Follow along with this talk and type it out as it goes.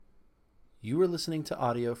You are listening to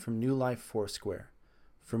audio from New Life Foursquare.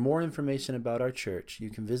 For more information about our church, you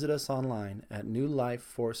can visit us online at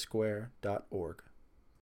newlifefoursquare.org.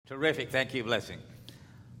 Terrific. Thank you, Blessing.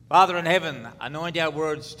 Father in heaven, anoint our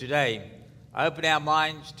words today. Open our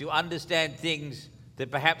minds to understand things that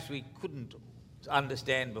perhaps we couldn't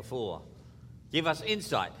understand before. Give us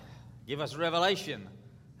insight. Give us revelation.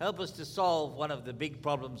 Help us to solve one of the big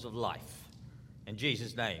problems of life. In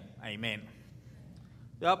Jesus' name, amen.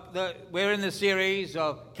 We're in the series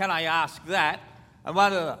of Can I Ask That? And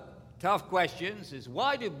one of the tough questions is,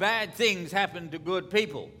 why do bad things happen to good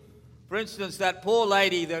people? For instance, that poor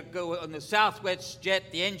lady that on the Southwest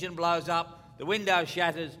jet, the engine blows up, the window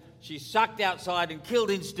shatters, she's sucked outside and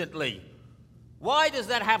killed instantly. Why does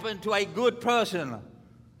that happen to a good person?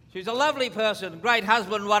 She's a lovely person, great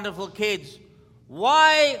husband, wonderful kids.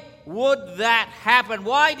 Why would that happen?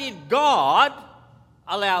 Why did God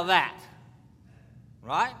allow that?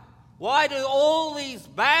 Right? Why do all these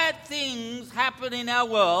bad things happen in our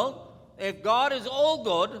world if God is all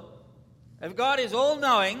good, if God is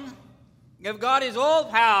all-knowing, if God is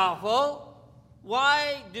all-powerful?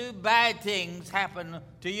 Why do bad things happen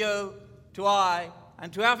to you, to I,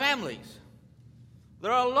 and to our families?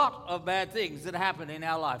 There are a lot of bad things that happen in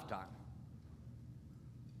our lifetime.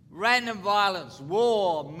 Random violence,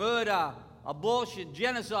 war, murder, abortion,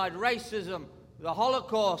 genocide, racism, the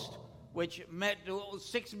Holocaust, which meant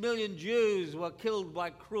 6 million Jews were killed by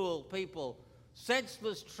cruel people,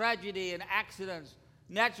 senseless tragedy and accidents,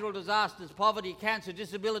 natural disasters, poverty, cancer,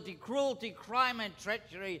 disability, cruelty, crime and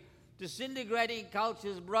treachery, disintegrating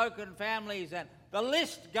cultures, broken families, and the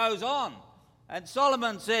list goes on. And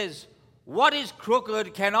Solomon says, what is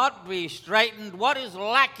crooked cannot be straightened, what is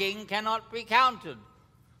lacking cannot be counted.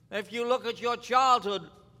 If you look at your childhood,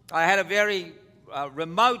 I had a very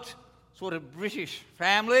remote sort of British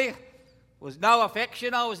family. Was no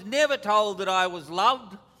affection. I was never told that I was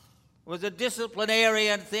loved. It was a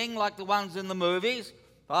disciplinarian thing like the ones in the movies.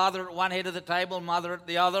 Father at one head of the table, mother at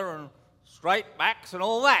the other, and straight backs and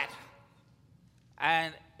all that.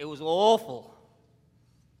 And it was awful.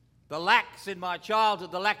 The lacks in my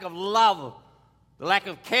childhood, the lack of love, the lack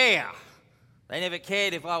of care. They never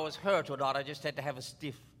cared if I was hurt or not. I just had to have a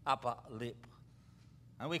stiff upper lip.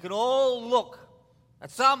 And we can all look at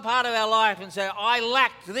some part of our life and say, I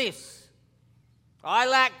lacked this. I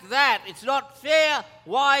lacked that. It's not fair.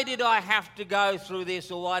 Why did I have to go through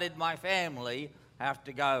this, or why did my family have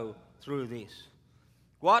to go through this?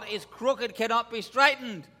 What is crooked cannot be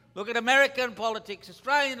straightened. Look at American politics,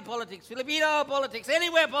 Australian politics, Filipino politics,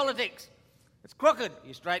 anywhere politics. It's crooked.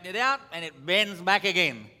 You straighten it out and it bends back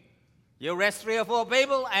again. You arrest 3 or 4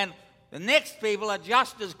 people and the next people are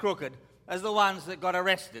just as crooked as the ones that got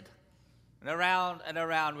arrested. And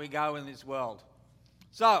around we go in this world.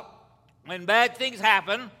 So, when bad things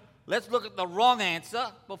happen, let's look at the wrong answer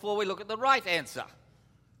before we look at the right answer.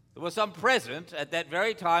 There was some present at that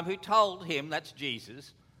very time who told him, that's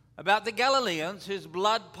Jesus, about the Galileans whose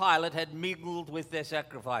blood Pilate had mingled with their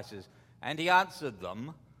sacrifices. And he answered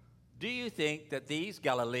them, do you think that these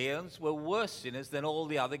Galileans were worse sinners than all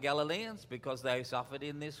the other Galileans because they suffered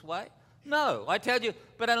in this way? No, I tell you,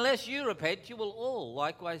 but unless you repent, you will all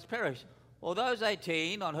likewise perish. Or those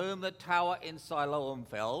 18 on whom the tower in Siloam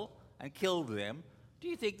fell and killed them, do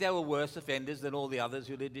you think they were worse offenders than all the others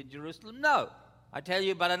who lived in Jerusalem? No, I tell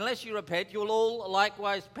you, but unless you repent, you will all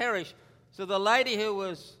likewise perish. So the lady who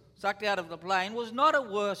was sucked out of the plane was not a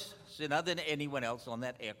worse sinner than anyone else on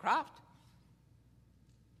that aircraft.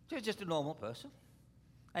 She was just a normal person.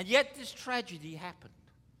 And yet this tragedy happened.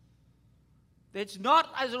 It's not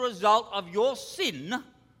as a result of your sin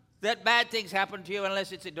that bad things happen to you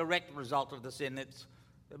unless it's a direct result of the sin.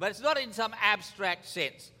 But it's not in some abstract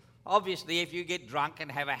sense. Obviously, if you get drunk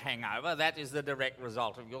and have a hangover, that is the direct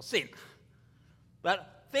result of your sin.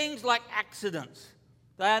 But things like accidents,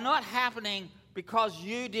 they are not happening because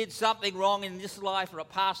you did something wrong in this life or a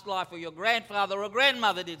past life, or your grandfather or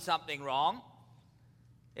grandmother did something wrong.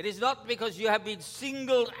 It is not because you have been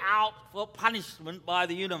singled out for punishment by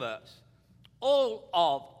the universe. All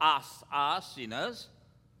of us are sinners.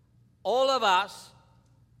 All of us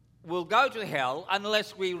will go to hell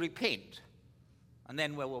unless we repent. And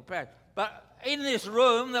then we will perish. But in this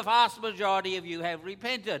room, the vast majority of you have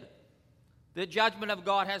repented. The judgment of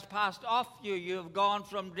God has passed off you. You have gone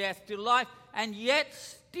from death to life, and yet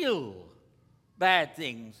still bad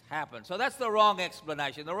things happen. So that's the wrong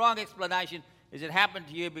explanation. The wrong explanation is it happened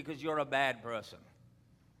to you because you're a bad person.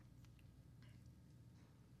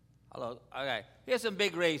 Hello? Okay. Here's some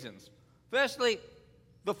big reasons. Firstly,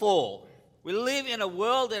 the fall. We live in a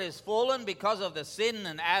world that is fallen because of the sin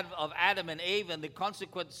of Adam and Eve and the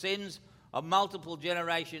consequent sins of multiple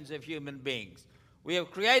generations of human beings. We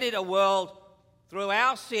have created a world through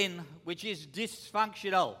our sin which is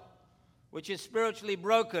dysfunctional, which is spiritually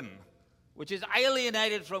broken, which is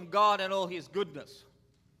alienated from God and all his goodness.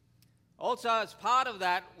 Also, as part of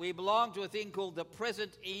that, we belong to a thing called the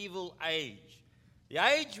present evil age. The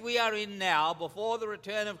age we are in now, before the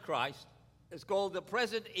return of Christ, is called the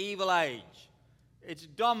present evil age. It's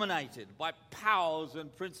dominated by powers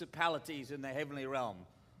and principalities in the heavenly realm,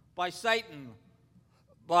 by Satan,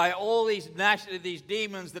 by all these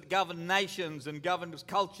demons that govern nations and govern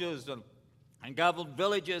cultures and govern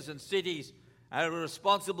villages and cities and are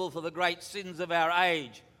responsible for the great sins of our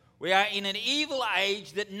age. We are in an evil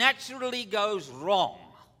age that naturally goes wrong.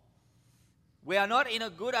 We are not in a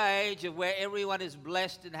good age of where everyone is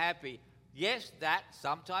blessed and happy. Yes, that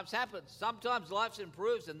sometimes happens. Sometimes life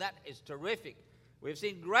improves, and that is terrific. We've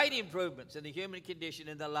seen great improvements in the human condition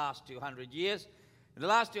in the last 200 years. In the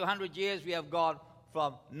last 200 years, we have gone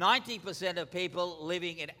from 90% of people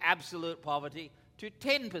living in absolute poverty to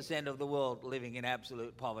 10% of the world living in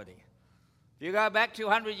absolute poverty. If you go back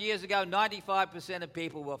 200 years ago, 95% of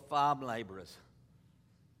people were farm labourers.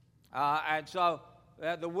 And so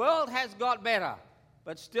the world has got better,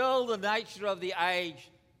 but still the nature of the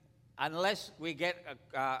age, unless we get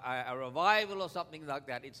a revival or something like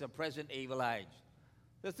that, it's a present evil age.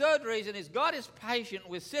 The third reason is God is patient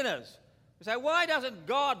with sinners. We say, why doesn't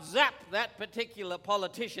God zap that particular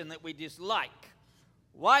politician that we dislike?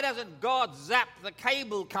 Why doesn't God zap the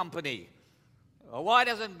cable company? Or why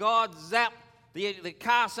doesn't God zap the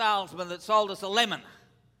car salesman that sold us a lemon?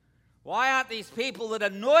 Why aren't these people that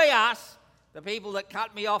annoy us, the people that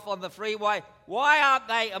cut me off on the freeway, why aren't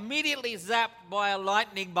they immediately zapped by a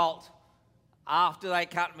lightning bolt after they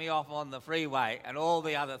cut me off on the freeway and all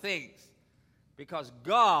the other things? Because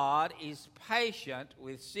God is patient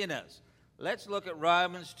with sinners. Let's look at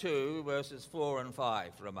Romans 2, verses 4 and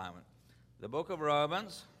 5 for a moment. The book of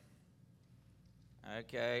Romans.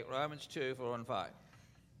 Okay, Romans 2, 4 and 5.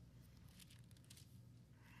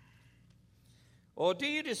 Or do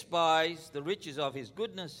you despise the riches of his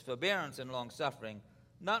goodness, forbearance, and long-suffering,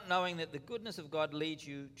 not knowing that the goodness of God leads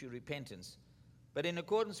you to repentance? But in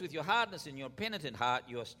accordance with your hardness and your penitent heart,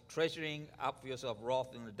 you are treasuring up for yourself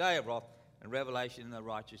wrath in the day of wrath and revelation in the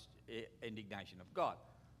righteous indignation of God.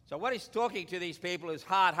 So what he's talking to these people who's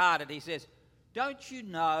hard-hearted, he says, don't you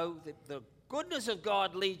know that the goodness of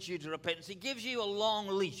God leads you to repentance? He gives you a long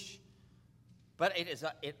leash. But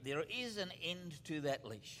there is an end to that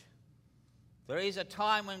leash. There is a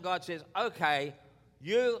time when God says, okay,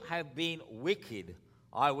 you have been wicked,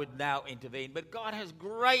 I would now intervene. But God has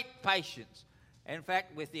great patience. In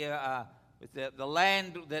fact, with the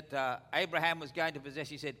land that Abraham was going to possess,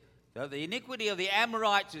 he said, the iniquity of the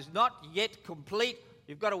Amorites is not yet complete.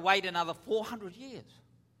 You've got to wait another 400 years.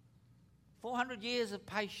 400 years of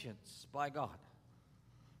patience by God.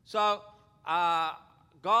 So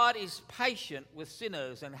God is patient with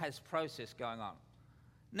sinners and has process going on.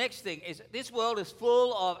 Next thing is, this world is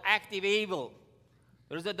full of active evil.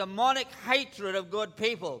 There is a demonic hatred of good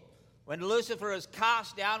people. When Lucifer is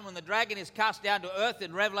cast down, when the dragon is cast down to earth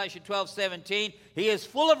in Revelation 12:17, he is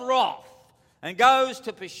full of wrath and goes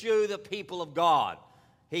to pursue the people of God.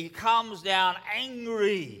 He comes down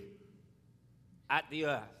angry at the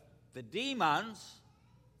earth. The demons,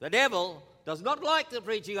 the devil, does not like the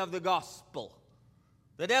preaching of the gospel.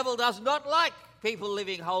 The devil does not like people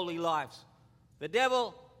living holy lives. The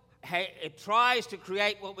devil tries to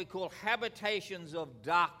create what we call habitations of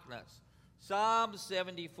darkness. Psalm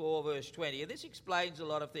 74, verse 20. And this explains a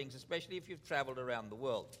lot of things, especially if you've traveled around the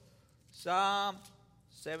world. Psalm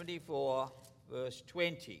 74, verse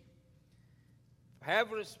 20.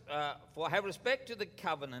 Have respect to the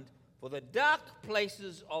covenant, for the dark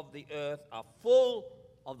places of the earth are full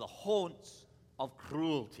of the haunts of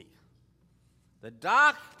cruelty. The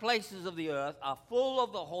dark places of the earth are full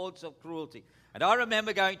of the haunts of cruelty. And I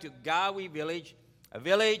remember going to Gawi village, a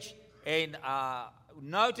village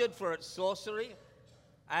noted for its sorcery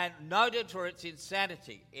and noted for its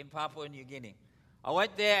insanity in Papua New Guinea. I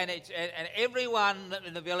went there and everyone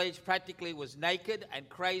in the village practically was naked and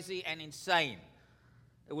crazy and insane.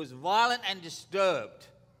 It was violent and disturbed.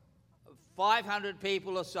 500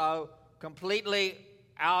 people or so completely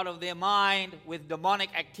out of their mind with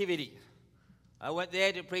demonic activity. I went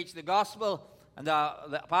there to preach the gospel, and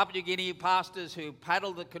the Papua New Guinea pastors who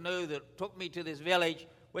paddled the canoe that took me to this village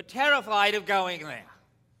were terrified of going there.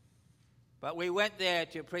 But we went there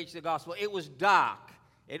to preach the gospel. It was dark.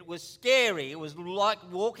 It was scary. It was like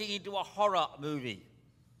walking into a horror movie.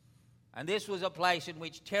 And this was a place in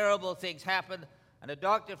which terrible things happened. And a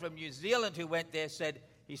doctor from New Zealand who went there said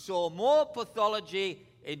he saw more pathology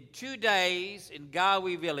in 2 days in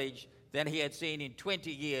Garwi village than he had seen in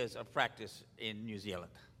 20 years of practice in New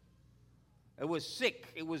Zealand. It was sick,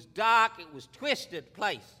 it was dark, it was twisted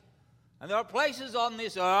place. And there are places on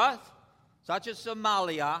this earth, such as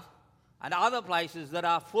Somalia and other places, that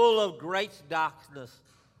are full of great darkness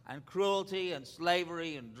and cruelty and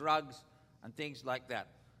slavery and drugs and things like that.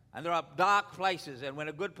 And there are dark places, and when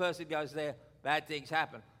a good person goes there, bad things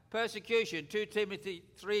happen. Persecution, 2 Timothy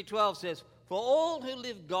 3:12 says, "For all who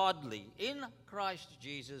live godly in Christ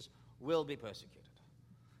Jesus will be persecuted."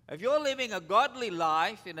 If you're living a godly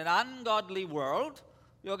life in an ungodly world,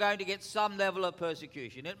 you're going to get some level of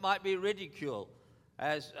persecution. It might be ridicule,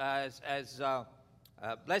 as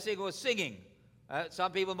Blessing was singing.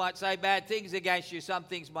 Some people might say bad things against you. Some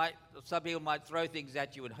people might throw things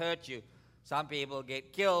at you and hurt you. Some people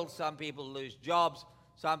get killed. Some people lose jobs.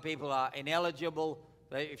 Some people are ineligible.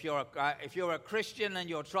 If you're a Christian and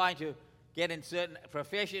you're trying to get in certain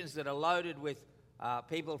professions that are loaded with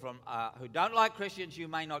people who don't like Christians, you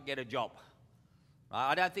may not get a job.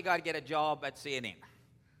 I don't think I'd get a job at CNN.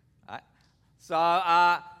 Right?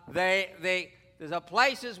 So there's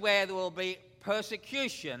places where there will be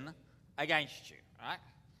persecution against you. Right?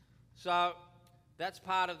 So that's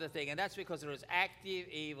part of the thing, and that's because there is active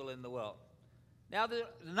evil in the world. Now,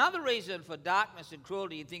 another reason for darkness and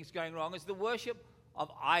cruelty and things going wrong is the worship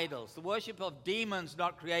of idols, the worship of demons,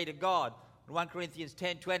 not created God. In 1 Corinthians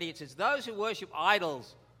 10:20, it says, "Those who worship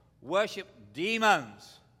idols worship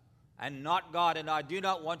demons and not God, and I do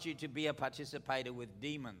not want you to be a participator with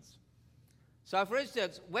demons." So, for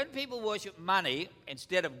instance, when people worship money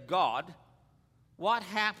instead of God, what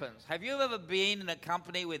happens? Have you ever been in a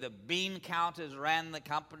company where the bean counters ran the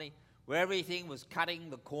company, where everything was cutting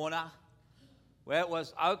the corner, where it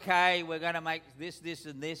was, okay, we're going to make this, this,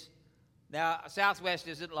 and this? Now, Southwest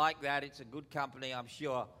isn't like that. It's a good company, I'm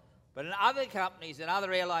sure. But in other companies and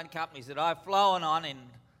other airline companies that I've flown on in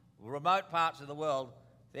remote parts of the world,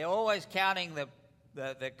 they're always counting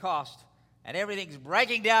the cost, and everything's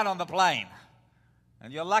breaking down on the plane.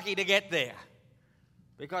 And you're lucky to get there,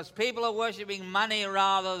 because people are worshipping money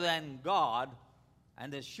rather than God,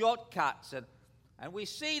 and there's shortcuts. And we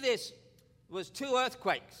see this. There was 2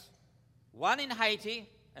 earthquakes, one in Haiti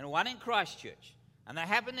and one in Christchurch, and they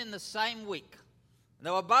happened in the same week. And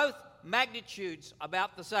they were both magnitudes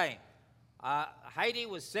about the same. Haiti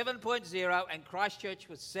was 7.0 and Christchurch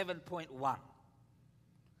was 7.1.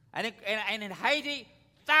 And in Haiti,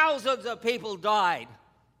 thousands of people died,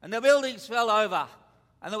 and the buildings fell over,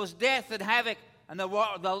 and there was death and havoc, and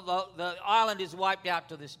the island is wiped out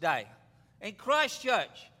to this day. In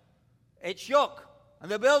Christchurch, it shook,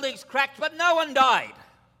 and the buildings cracked, but no one died,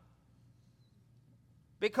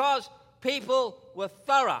 because people were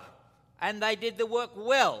thorough, and they did the work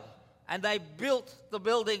well, and they built the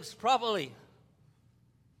buildings properly.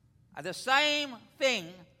 And the same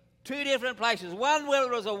thing, 2 different places. One where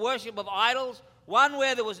there was a worship of idols, one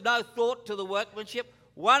where there was no thought to the workmanship,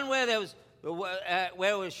 one where there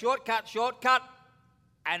was shortcut,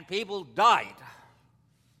 and people died.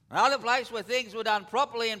 Another place where things were done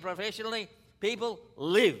properly and professionally, people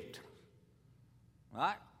lived.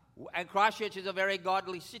 Right? And Christchurch is a very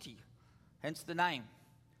godly city, hence the name.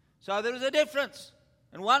 So there is a difference.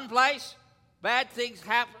 In one place, bad things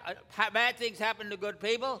happen to good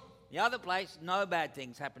people. The other place, no bad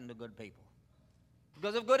things happen to good people,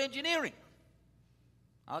 because of good engineering.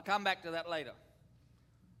 I'll come back to that later.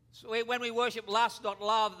 So when we worship lust, not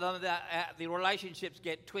love, the relationships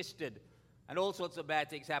get twisted, and all sorts of bad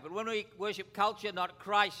things happen. When we worship culture, not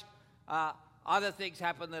Christ, other things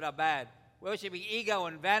happen that are bad. Worshipping ego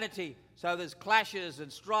and vanity, so there's clashes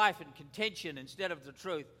and strife and contention instead of the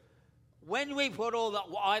truth. When we put all the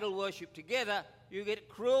idol worship together, you get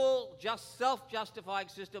cruel, just self-justifying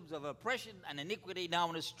systems of oppression and iniquity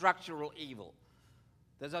known as structural evil.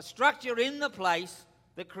 There's a structure in the place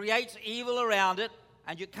that creates evil around it,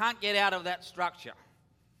 and you can't get out of that structure.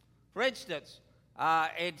 For instance,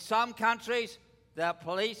 in some countries, the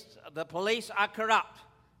police are corrupt,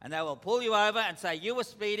 and they will pull you over and say, "You were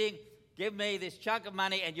speeding, give me this chunk of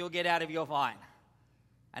money and you'll get out of your fine."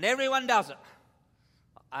 And everyone does it.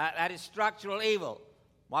 That is structural evil.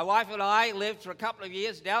 My wife and I lived for a couple of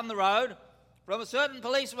years down the road from a certain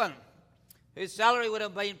policeman whose salary would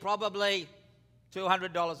have been probably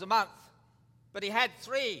 $200 a month. But he had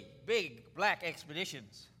 3 big black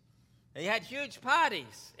expeditions. He had huge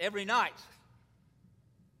parties every night.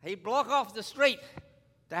 He'd block off the street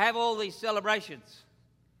to have all these celebrations.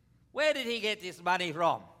 Where did he get this money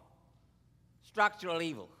from? Structural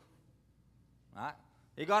evil. Right?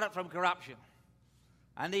 He got it from corruption.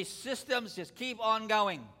 And these systems just keep on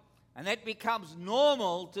going. And it becomes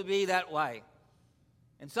normal to be that way.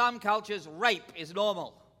 In some cultures, rape is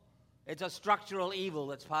normal. It's a structural evil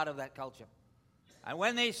that's part of that culture. And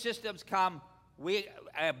when these systems come,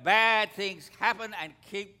 bad things happen and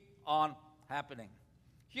keep on happening.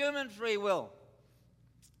 Human free will.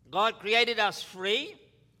 God created us free,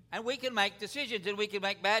 and we can make decisions, and we can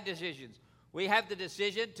make bad decisions. We have the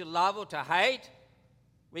decision to love or to hate.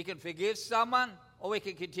 We can forgive someone, or we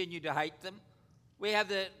can continue to hate them. We have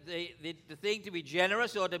the thing to be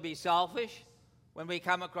generous or to be selfish when we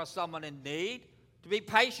come across someone in need, to be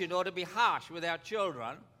patient or to be harsh with our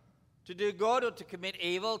children, to do good or to commit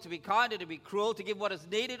evil, to be kind or to be cruel, to give what is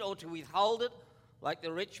needed or to withhold it, like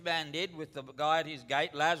the rich man did with the guy at his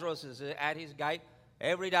gate. Lazarus is at his gate.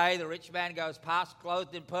 Every day the rich man goes past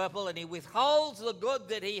clothed in purple, and he withholds the good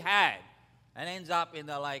that he had and ends up in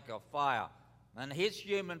the lake of fire. And his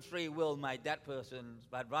human free will made that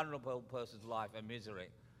vulnerable person's life a misery.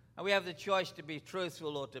 And we have the choice to be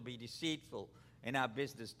truthful or to be deceitful in our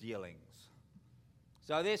business dealings.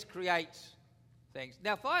 So this creates things.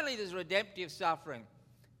 Now finally, there's redemptive suffering.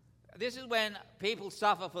 This is when people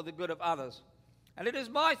suffer for the good of others. And it is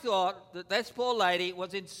my thought that this poor lady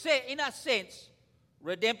was in a sense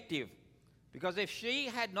redemptive. Because if she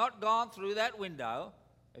had not gone through that window,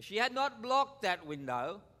 if she had not blocked that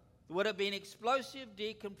window, there would have been explosive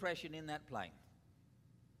decompression in that plane.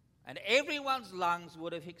 And everyone's lungs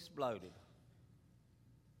would have exploded.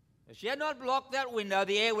 If she had not blocked that window,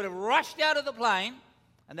 the air would have rushed out of the plane,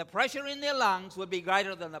 and the pressure in their lungs would be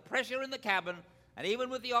greater than the pressure in the cabin, and even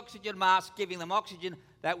with the oxygen mask giving them oxygen,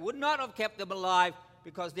 that would not have kept them alive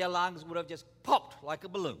because their lungs would have just popped like a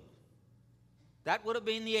balloon. That would have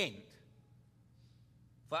been the end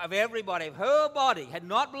of everybody. If her body had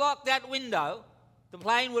not blocked that window, the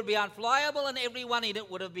plane would be unflyable and everyone in it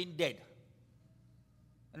would have been dead.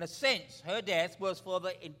 In a sense, her death was for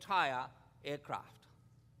the entire aircraft.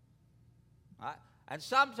 Right? And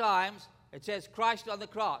sometimes it says Christ on the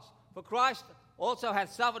cross. For Christ also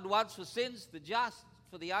hath suffered once for sins, the just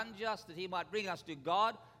for the unjust, that he might bring us to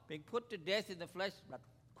God, being put to death in the flesh, but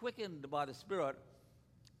quickened by the Spirit.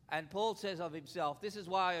 And Paul says of himself, this is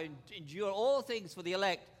why I endure all things for the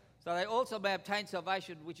elect, so they also may obtain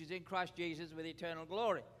salvation which is in Christ Jesus with eternal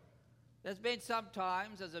glory. There's been some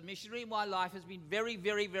times as a missionary, my life has been very,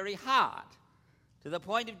 very, very hard, to the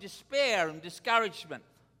point of despair and discouragement.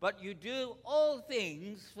 But you do all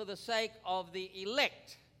things for the sake of the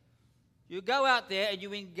elect. You go out there and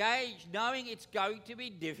you engage knowing it's going to be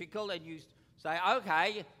difficult, and you say,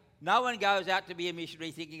 okay, no one goes out to be a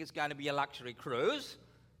missionary thinking it's going to be a luxury cruise,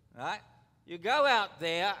 right? You go out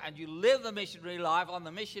there and you live the missionary life on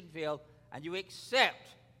the mission field, and you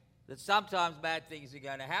accept that sometimes bad things are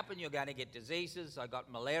going to happen. You're going to get diseases. I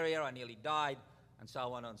got malaria, I nearly died, and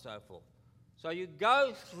so on and so forth. So you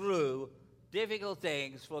go through difficult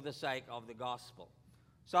things for the sake of the gospel.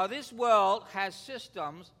 So this world has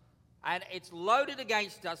systems, and it's loaded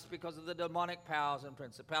against us because of the demonic powers and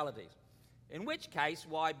principalities. In which case,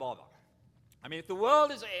 why bother? I mean, if the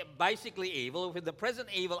world is basically evil, if in the present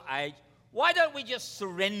evil age, why don't we just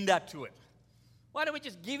surrender to it? Why don't we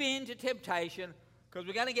just give in to temptation? Because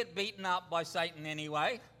we're going to get beaten up by Satan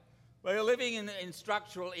anyway. We're living in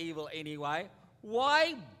structural evil anyway.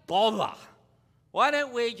 Why bother? Why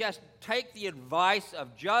don't we just take the advice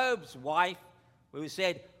of Job's wife, who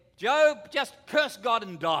said, Job, just curse God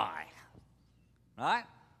and die. Right?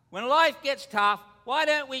 When life gets tough, why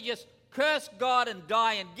don't we just curse God and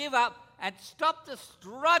die and give up and stop the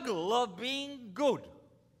struggle of being good?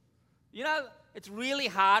 You know, it's really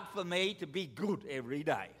hard for me to be good every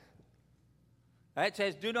day. It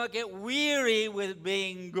says, do not get weary with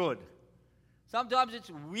being good. Sometimes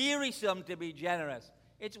it's wearisome to be generous.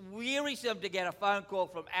 It's wearisome to get a phone call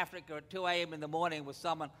from Africa at 2 a.m. in the morning with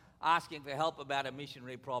someone asking for help about a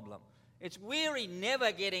missionary problem. It's weary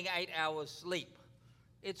never getting 8 hours sleep.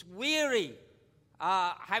 It's weary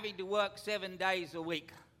having to work 7 days a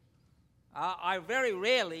week. I very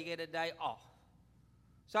rarely get a day off.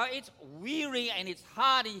 So it's weary and it's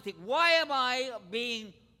hard, and you think, why am I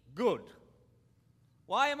being good?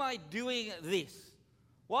 Why am I doing this?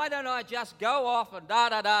 Why don't I just go off and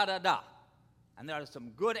da-da-da-da-da? And there are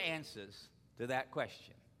some good answers to that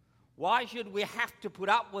question. Why should we have to put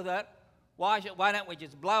up with it? Why don't we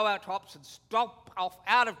just blow our tops and stomp off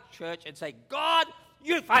out of church and say, God,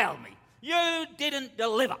 you failed me. You didn't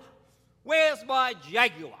deliver. Where's my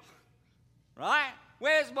Jaguar? Right?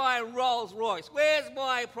 Where's my Rolls Royce? Where's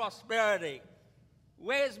my prosperity?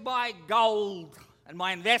 Where's my gold and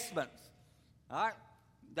my investments? Right?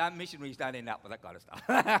 Missionaries don't end up with that kind of stuff.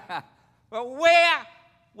 But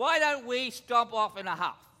why don't we stomp off in a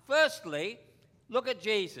huff? Firstly, look at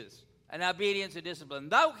Jesus. and obedience and discipline.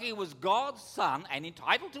 Though he was God's son and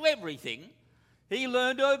entitled to everything, he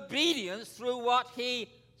learned obedience through what he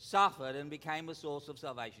suffered and became a source of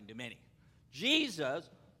salvation to many. Jesus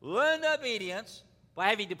learned obedience by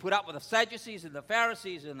having to put up with the Sadducees and the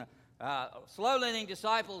Pharisees and the slow-learning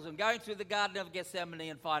disciples and going through the Garden of Gethsemane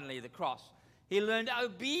and finally the cross. He learned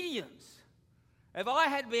obedience. If I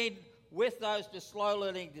had been with those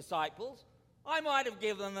slow-learning disciples, I might have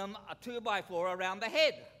given them a 2x4 around the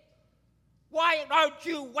head. Why don't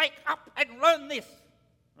you wake up and learn this?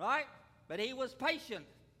 Right? But he was patient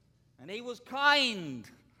and he was kind.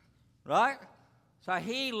 Right? So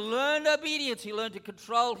he learned obedience. He learned to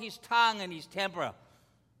control his tongue and his temper.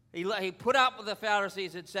 He put up with the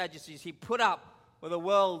Pharisees and Sadducees. He put up with a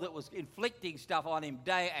world that was inflicting stuff on him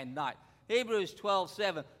day and night. Hebrews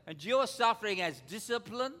 12:7, endure suffering as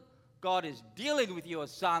discipline. God is dealing with you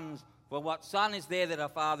as sons, for what son is there that a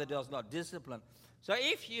father does not discipline? So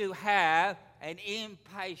if you have an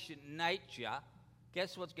impatient nature,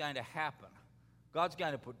 guess what's going to happen? God's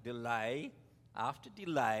going to put delay after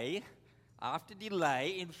delay after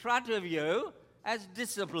delay in front of you as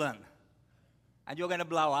discipline. And you're going to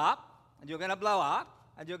blow up, and you're going to blow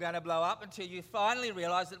up, and you're going to blow up until you finally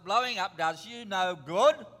realize that blowing up does you no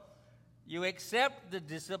good. You accept the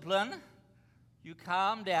discipline, you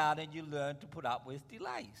calm down, and you learn to put up with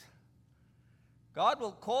delays. God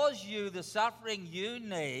will cause you the suffering you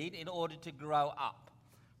need in order to grow up.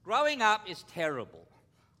 Growing up is terrible.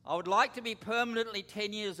 I would like to be permanently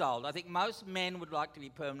 10 years old. I think most men would like to be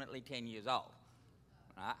permanently 10 years old.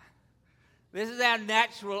 Right? This is our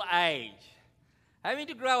natural age. Having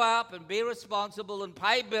to grow up and be responsible and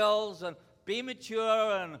pay bills and be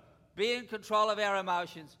mature and be in control of our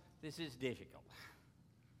emotions, this is difficult.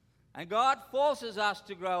 And God forces us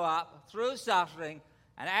to grow up through suffering,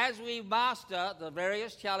 and as we master the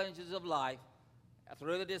various challenges of life,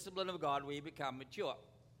 through the discipline of God, we become mature.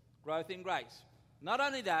 Growth in grace. Not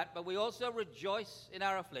only that, but we also rejoice in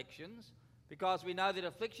our afflictions, because we know that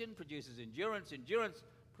affliction produces endurance, endurance,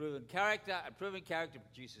 proven character, and proven character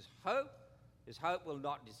produces hope. This hope will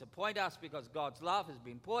not disappoint us because God's love has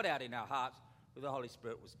been poured out in our hearts, where the Holy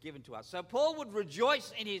Spirit was given to us. So Paul would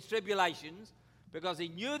rejoice in his tribulations because he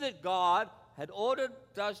knew that God had ordered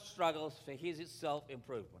those struggles for his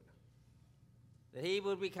self-improvement. That he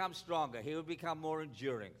would become stronger, he would become more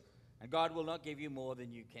enduring, and God will not give you more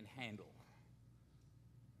than you can handle.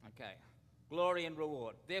 Okay, glory and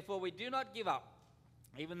reward. Therefore we do not give up.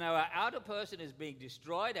 Even though our outer person is being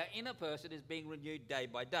destroyed, our inner person is being renewed day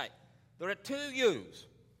by day. There are two yous.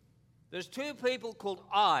 There's two people called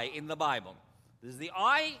I in the Bible. There's the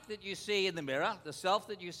I that you see in the mirror, the self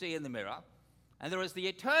that you see in the mirror, and there is the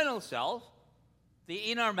eternal self, the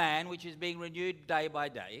inner man, which is being renewed day by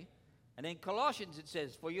day. And in Colossians it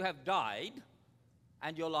says, for you have died,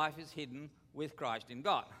 and your life is hidden with Christ in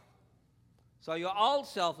God. So your old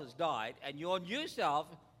self has died, and your new self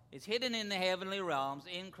is hidden in the heavenly realms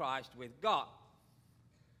in Christ with God.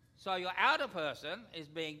 So your outer person is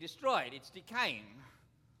being destroyed, it's decaying.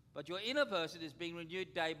 But your inner person is being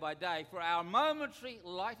renewed day by day, for our momentary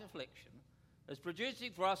light affliction is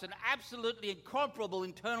producing for us an absolutely incomparable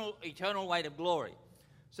eternal weight of glory.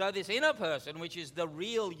 So this inner person, which is the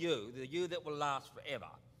real you, the you that will last forever.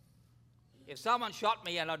 If someone shot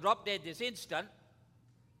me and I dropped dead this instant,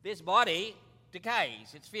 this body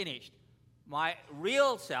decays, it's finished. My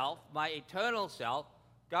real self, my eternal self,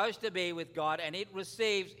 goes to be with God, and it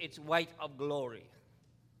receives its weight of glory.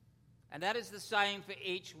 And that is the same for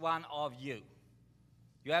each one of you.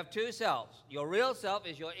 You have two selves. Your real self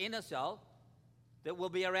is your inner self that will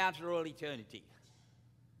be around for all eternity.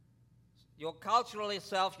 Your cultural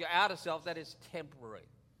self, your outer self, that is temporary.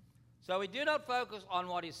 So we do not focus on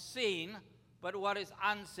what is seen, but what is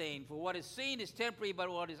unseen. For what is seen is temporary, but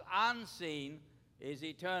what is unseen is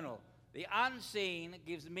eternal. The unseen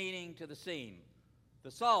gives meaning to the seen.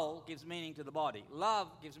 The soul gives meaning to the body. Love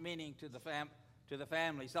gives meaning to the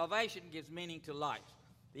family. Salvation gives meaning to life.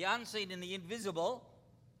 The unseen and the invisible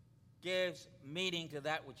gives meaning to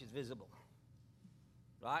that which is visible.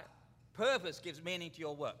 Right? Purpose gives meaning to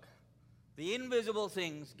your work. The invisible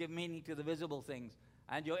things give meaning to the visible things.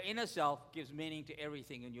 And your inner self gives meaning to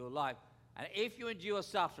everything in your life. And if you endure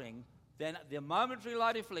suffering, then the momentary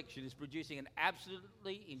light affliction is producing an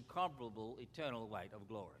absolutely incomparable eternal weight of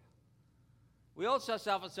glory. We also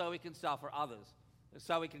suffer so we can suffer others,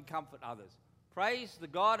 so we can comfort others. Praise the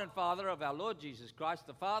God and Father of our Lord Jesus Christ,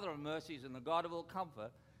 the Father of mercies and the God of all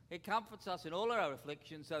comfort. He comforts us in all our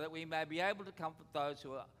afflictions so that we may be able to comfort those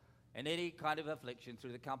who are in any kind of affliction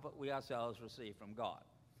through the comfort we ourselves receive from God.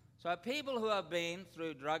 So people who have been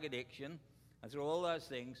through drug addiction and through all those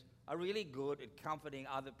things are really good at comforting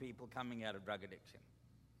other people coming out of drug addiction.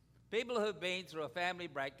 People who've been through a family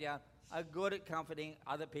breakdown are good at comforting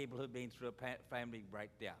other people who've been through a family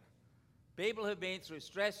breakdown. People who've been through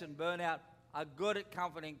stress and burnout are good at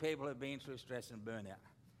comforting people who've been through stress and burnout.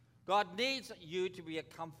 God needs you to be a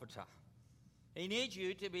comforter. He needs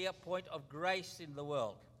you to be a point of grace in the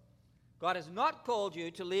world. God has not called you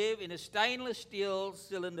to live in a stainless steel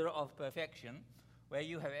cylinder of perfection where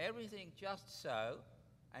you have everything just so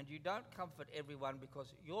and you don't comfort everyone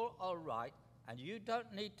because you're all right, and you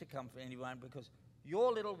don't need to comfort anyone because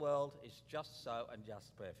your little world is just so and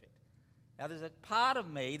just perfect. Now, there's a part of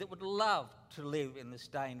me that would love to live in the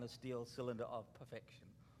stainless steel cylinder of perfection.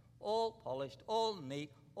 All polished, all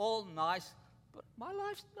neat, all nice, but my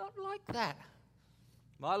life's not like that.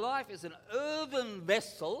 My life is an earthen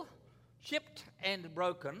vessel, chipped and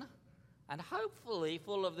broken, and hopefully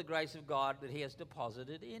full of the grace of God that He has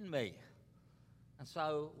deposited in me. And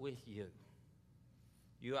so with you.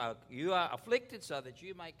 You are afflicted so that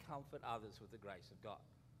you may comfort others with the grace of God.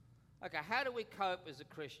 Okay, how do we cope as a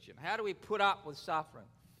Christian? How do we put up with suffering?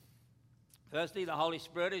 Firstly, the Holy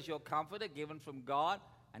Spirit is your comforter given from God,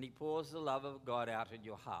 and He pours the love of God out in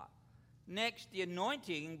your heart. Next, the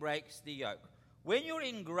anointing breaks the yoke. When you're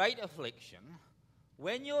in great affliction,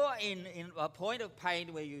 when you're in a point of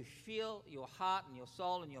pain where you feel your heart and your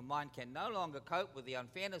soul and your mind can no longer cope with the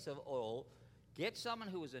unfairness of all, get someone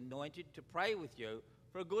who is anointed to pray with you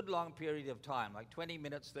for a good long period of time, like 20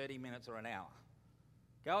 minutes, 30 minutes, or an hour.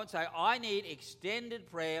 Go and say, I need extended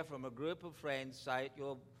prayer from a group of friends, say at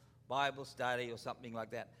your Bible study or something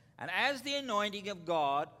like that. And as the anointing of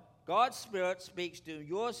God, God's Spirit speaks to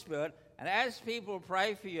your spirit, and as people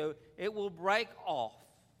pray for you, it will break off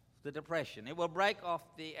the depression. It will break off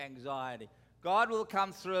the anxiety. God will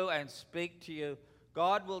come through and speak to you.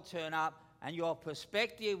 God will turn up, and your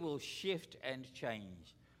perspective will shift and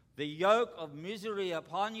change. The yoke of misery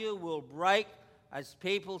upon you will break as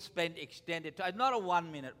people spend extended time. It's not a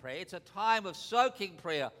 1-minute prayer. It's a time of soaking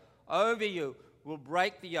prayer over you will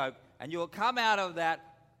break the yoke, and you'll come out of that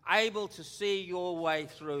able to see your way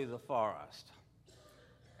through the forest.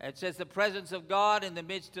 It says the presence of God in the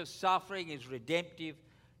midst of suffering is redemptive.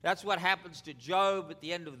 That's what happens to Job at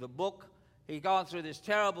the end of the book. He's gone through this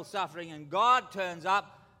terrible suffering, and God turns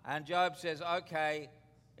up, and Job says, okay,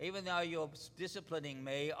 even though you're disciplining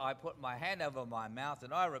me, I put my hand over my mouth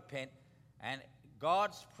and I repent, and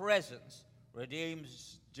God's presence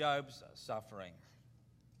redeems Job's suffering.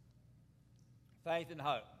 Faith and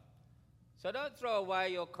hope. So don't throw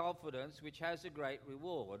away your confidence, which has a great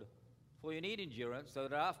reward, for you need endurance, so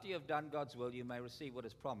that after you have done God's will, you may receive what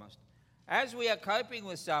is promised. As we are coping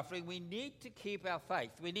with suffering, we need to keep our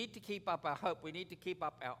faith. We need to keep up our hope. We need to keep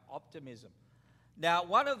up our optimism. Now,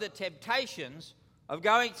 one of the temptations of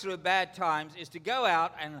going through bad times is to go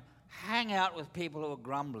out and hang out with people who are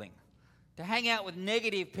grumbling, to hang out with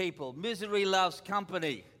negative people. Misery loves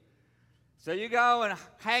company. So you go and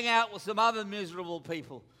hang out with some other miserable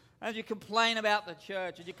people, and you complain about the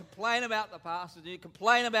church, and you complain about the pastors, and you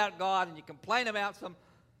complain about God, and you complain about some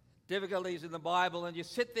difficulties in the Bible, and you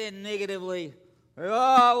sit there negatively.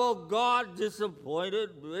 Oh, well, God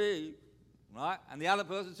disappointed me, right? And the other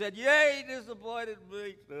person said, yeah, He disappointed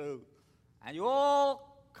me too. And you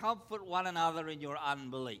all comfort one another in your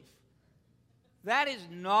unbelief. That is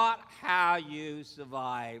not how you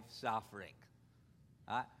survive suffering.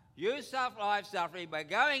 You survive suffering by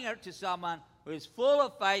going to someone who is full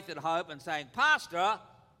of faith and hope and saying, Pastor,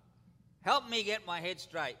 help me get my head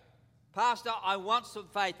straight. Pastor, I want some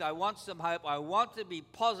faith. I want some hope. I want to be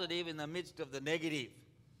positive in the midst of the negative.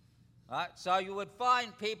 Right? So you would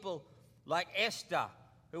find people like Esther,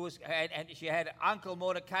 and she had Uncle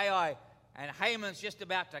Mordecai, and Haman's just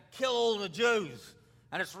about to kill all the Jews.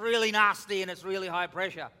 And it's really nasty and it's really high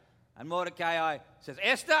pressure. And Mordecai says,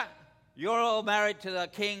 Esther, you're all married to the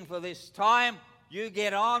king for this time. You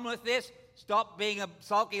get on with this. Stop being a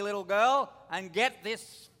sulky little girl and get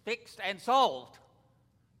this fixed and solved.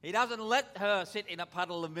 He doesn't let her sit in a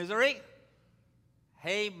puddle of misery.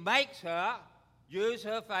 He makes her use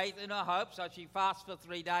her faith and her hope, so she fasts for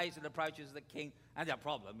 3 days and approaches the king, and the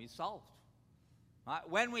problem is solved. Right?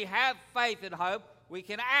 When we have faith and hope, we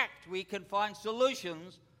can act, we can find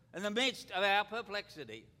solutions in the midst of our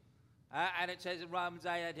perplexity. And it says in Romans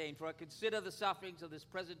 8:18, for I consider the sufferings of this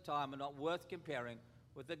present time are not worth comparing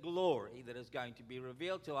with the glory that is going to be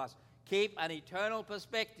revealed to us. Keep an eternal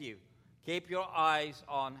perspective. Keep your eyes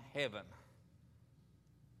on heaven.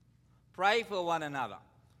 Pray for one another.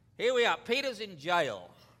 Here we are. Peter's in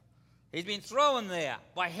jail. He's been thrown there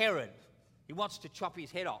by Herod. He wants to chop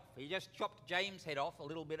his head off. He just chopped James' head off a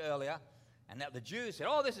little bit earlier, And now the Jews said,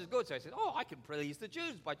 oh, this is good. So he said, oh, I can please the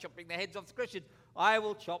Jews by chopping the heads off the Christians. I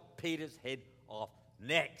will chop Peter's head off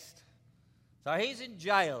next. So he's in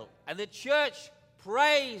jail, and the church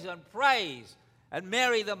prays and prays, and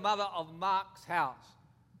Mary, the mother of Mark's house.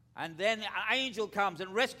 And then an angel comes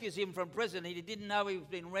and rescues him from prison. He didn't know he was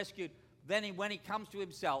being rescued. Then when he comes to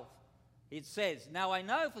himself, it says, now I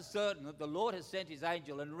know for certain that the Lord has sent his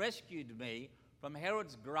angel and rescued me from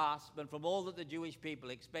Herod's grasp and from all that the Jewish people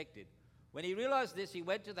expected. When he realized this, he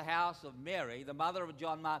went to the house of Mary, the mother of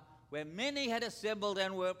John Mark, where many had assembled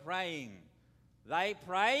and were praying. They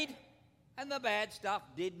prayed, and the bad stuff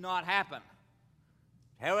did not happen.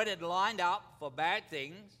 Herod had lined up for bad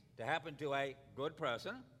things to happen to a good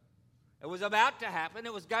person. It was about to happen.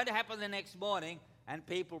 It was going to happen the next morning, and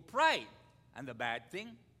people prayed, and the bad thing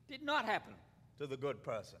did not happen to the good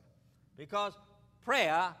person because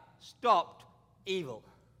prayer stopped evil.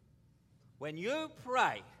 When you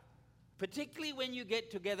pray, particularly when you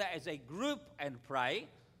get together as a group and pray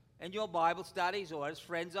in your Bible studies or as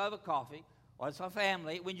friends over coffee or as a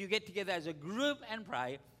family, when you get together as a group and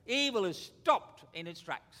pray, evil is stopped in its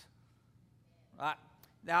tracks. Right?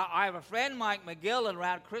 Now, I have a friend, Mike McGill, and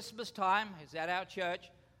around Christmas time, he's at our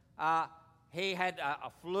church, he had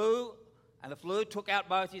a flu, and the flu took out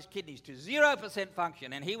both his kidneys to 0%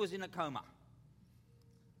 function, and he was in a coma.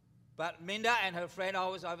 But Minda and her friend, I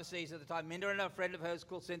was overseas at the time, Minda and a friend of hers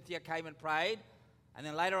called Cynthia came and prayed, and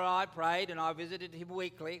then later I prayed, and I visited him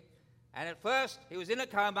weekly. And at first, he was in a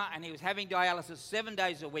coma, and he was having dialysis 7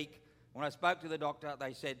 days a week. When I spoke to the doctor,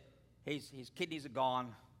 they said, his kidneys are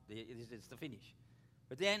gone, it's the finish.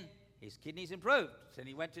 But then his kidneys improved, so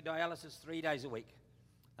he went to dialysis 3 days a week.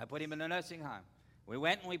 They put him in a nursing home. We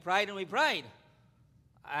went and we prayed and we prayed.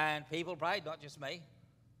 And people prayed, not just me.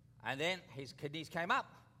 And then his kidneys came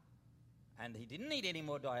up. And he didn't need any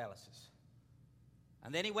more dialysis.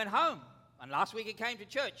 And then he went home. And last week he came to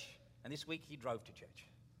church. And this week he drove to church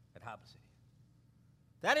at Harbour City.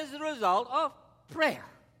 That is the result of prayer.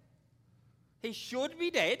 He should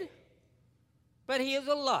be dead, but he is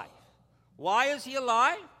alive. Why is he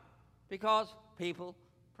alive? Because people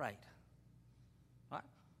prayed. Right?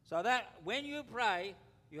 So that when you pray,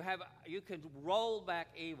 you can roll back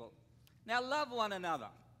evil. Now love one another.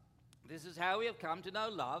 This is how we have come to know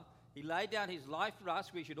love. He laid down his life for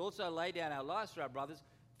us. We should also lay down our lives for our brothers.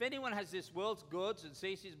 If anyone has this world's goods and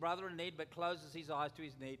sees his brother in need but closes his eyes to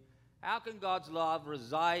his need, how can God's love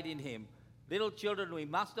reside in him? Little children, we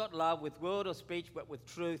must not love with word or speech, but with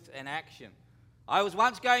truth and action. I was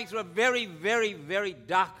once going through a very, very, very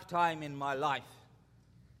dark time in my life.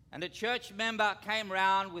 And a church member came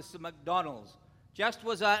round with some McDonald's, just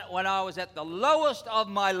when I was at the lowest of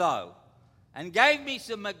my low, and gave me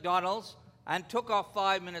some McDonald's and took off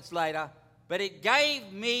 5 minutes later. But it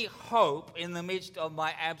gave me hope in the midst of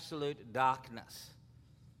my absolute darkness.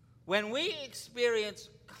 When we experience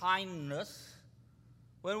kindness,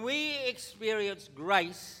 when we experience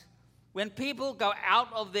grace, when people go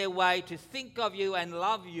out of their way to think of you and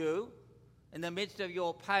love you in the midst of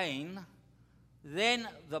your pain, then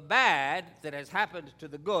the bad that has happened to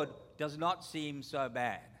the good does not seem so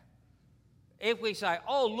bad. If we say,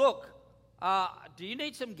 oh, look, do you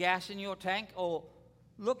need some gas in your tank? Or,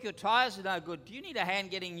 look, your tires are no good. Do you need a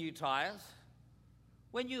hand getting new tires?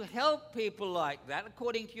 When you help people like that,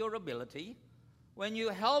 according to your ability, when you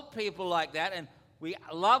help people like that, and we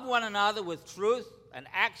love one another with truth and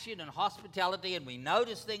action and hospitality, and we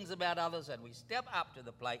notice things about others, and we step up to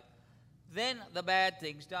the plate, then the bad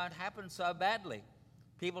things don't happen so badly.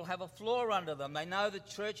 People have a floor under them. They know the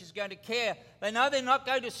church is going to care. They know they're not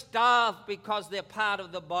going to starve because they're part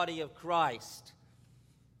of the body of Christ.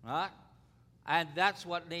 Right? And that's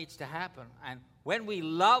what needs to happen. And when we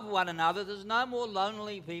love one another, there's no more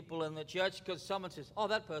lonely people in the church because someone says, oh,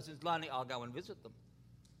 that person's lonely, I'll go and visit them.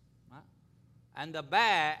 Right? And the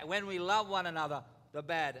bad, when we love one another, the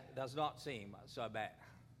bad does not seem so bad.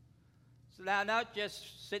 So now don't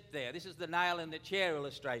just sit there. This is the nail in the chair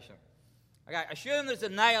illustration. Okay, assume there's a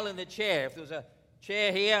nail in the chair. If there's a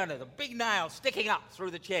chair here and there's a big nail sticking up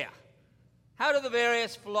through the chair, how do the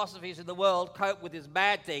various philosophies in the world cope with this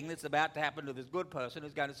bad thing that's about to happen to this good person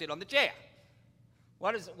who's going to sit on the chair?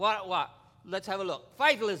 What? Let's have a look.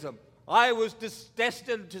 Fatalism. I was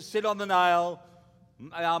destined to sit on the nail.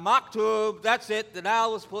 Maktub, that's it. The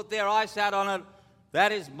nail was put there. I sat on it.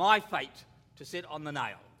 That is my fate, to sit on the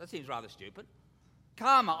nail. That seems rather stupid.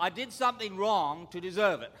 Karma. I did something wrong to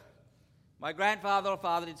deserve it. My grandfather or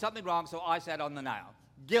father did something wrong, so I sat on the nail.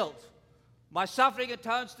 Guilt. My suffering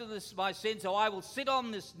atones to my sin, so I will sit on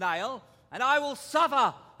this nail, and I will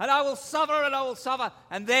suffer, and I will suffer, and I will suffer,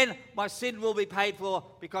 and then my sin will be paid for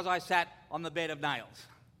because I sat on the bed of nails.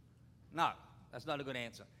 No, that's not a good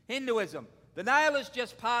answer. Hinduism, the nail is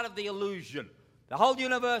just part of the illusion. The whole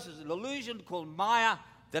universe is an illusion called Maya.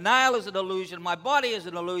 The nail is an illusion. My body is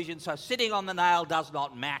an illusion, so sitting on the nail does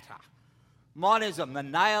not matter. Monism, the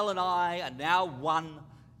nail and I are now one.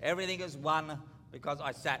 Everything is one because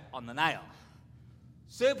I sat on the nail.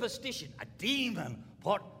 Superstition, a demon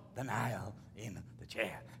put the nail in the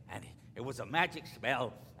chair, and it was a magic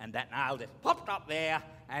spell, and that nail just popped up there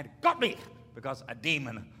and got me because a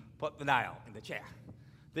demon put the nail in the chair.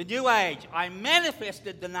 The New Age, I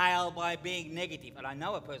manifested the nail by being negative, and I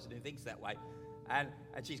know a person who thinks that way, and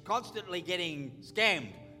she's constantly getting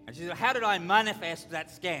scammed, and she says, how did I manifest that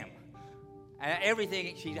scam?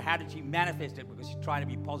 How did she manifest it? Because she's trying to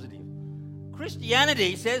be positive.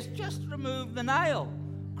 Christianity says just remove the nail.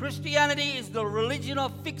 Christianity is the religion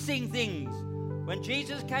of fixing things. When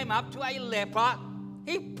Jesus came up to a leper,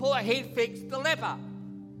 he fixed the leper.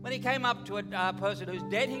 When he came up to a person who's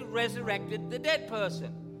dead, he resurrected the dead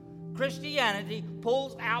person. Christianity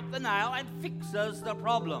pulls out the nail and fixes the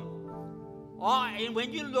problem. And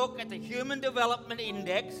when you look at the Human Development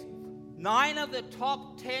Index, 9 of the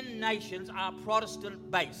top 10 nations are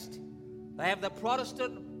Protestant-based. They have the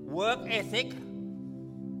Protestant work ethic.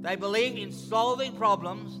 They believe in solving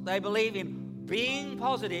problems. They believe in being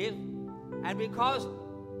positive. And because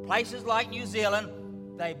places like New Zealand,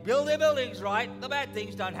 they build their buildings right, the bad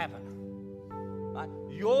things don't happen. Right?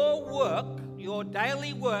 Your work, your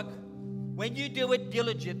daily work, when you do it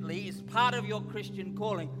diligently, is part of your Christian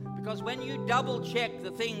calling. Because when you double-check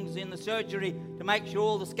the things in the surgery to make sure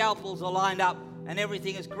all the scalpels are lined up and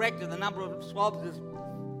everything is correct and the number of swabs is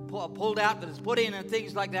pulled out that is put in and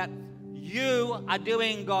things like that, you are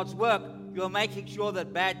doing God's work. You're making sure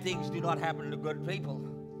that bad things do not happen to good people.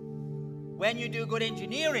 When you do good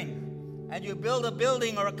engineering and you build a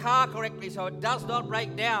building or a car correctly so it does not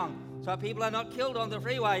break down, so people are not killed on the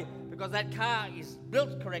freeway because that car is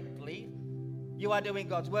built correctly, you are doing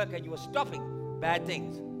God's work and you are stopping bad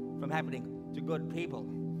things from happening to good people.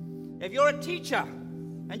 If you're a teacher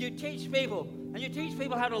and you teach people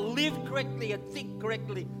how to live correctly and think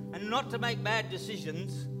correctly and not to make bad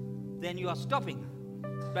decisions, then you are stopping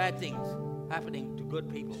bad things happening to good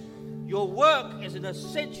people. Your work is an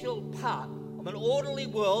essential part of an orderly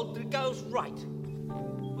world that goes right,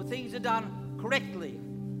 where things are done correctly.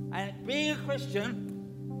 And being a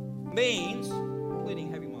Christian means,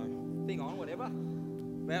 including having my thing on, whatever,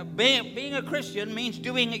 being a Christian means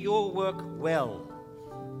doing your work well.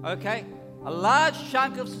 Okay? A large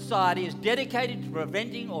chunk of society is dedicated to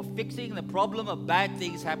preventing or fixing the problem of bad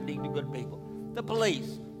things happening to good people. The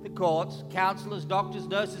police, the courts, counsellors, doctors,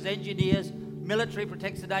 nurses, engineers, military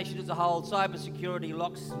protects the nation as a whole, cybersecurity,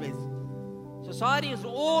 locksmiths. Society is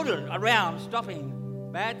ordered around stopping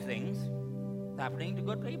bad things happening to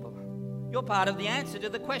good people. You're part of the answer to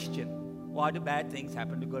the question, why do bad things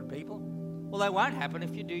happen to good people? Well, they won't happen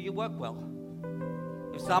if you do your work well.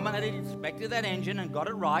 If someone had inspected that engine and got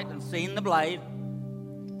it right and seen the blade,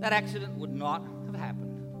 that accident would not have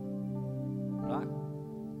happened. Right?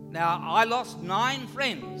 Now, I lost 9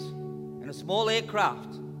 friends in a small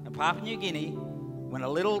aircraft in Papua New Guinea when a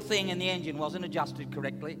little thing in the engine wasn't adjusted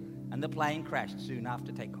correctly and the plane crashed soon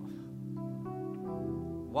after takeoff.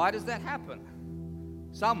 Why does that happen?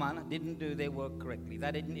 Someone didn't do their work correctly.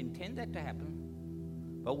 They didn't intend that to happen.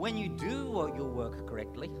 But when you do your work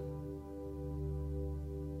correctly,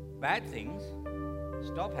 bad things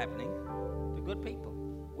stop happening to good people.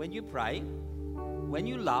 When you pray, when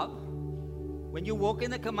you love, when you walk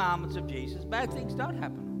in the commandments of Jesus, bad things don't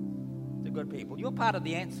happen to good people. You're part of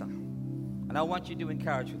the answer. And I want you to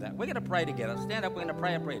encourage you that. We're going to pray together. Stand up, we're going to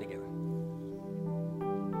pray a prayer together.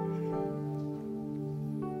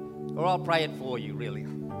 Or I'll pray it for you, really.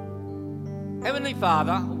 Heavenly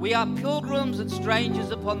Father, we are pilgrims and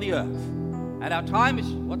strangers upon the earth. And our time is...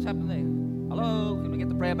 What's happened there? Hello? Can we get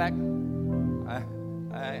the prayer back?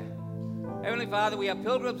 Heavenly Father, we are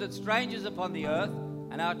pilgrims and strangers upon the earth,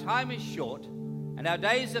 and our time is short, and our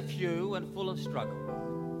days are few and full of struggle.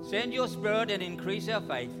 Send your Spirit and increase our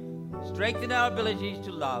faith, strengthen our abilities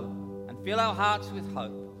to love, and fill our hearts with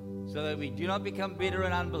hope, so that we do not become bitter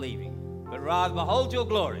and unbelieving, but rather behold your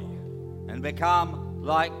glory and become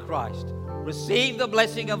like Christ. Receive the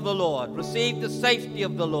blessing of the Lord. Receive the safety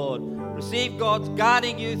of the Lord. Receive God's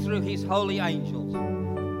guarding you through his holy angels.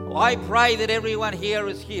 I pray that everyone here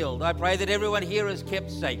is healed. I pray that everyone here is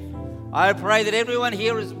kept safe. I pray that everyone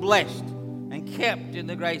here is blessed and kept in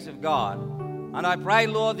the grace of God. And I pray,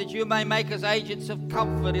 Lord, that you may make us agents of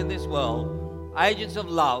comfort in this world, agents of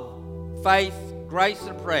love, faith, grace,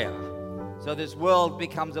 and prayer, so this world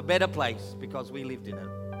becomes a better place because we lived in it.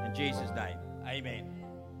 In Jesus' name, amen.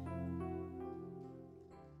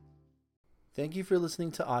 Thank you for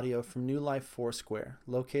listening to audio from New Life Foursquare,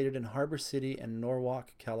 located in Harbor City and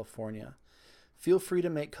Norwalk, California. Feel free to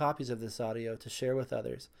make copies of this audio to share with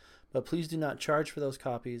others, but please do not charge for those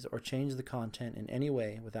copies or change the content in any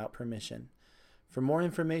way without permission. For more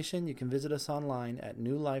information, you can visit us online at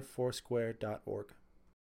newlifefoursquare.org.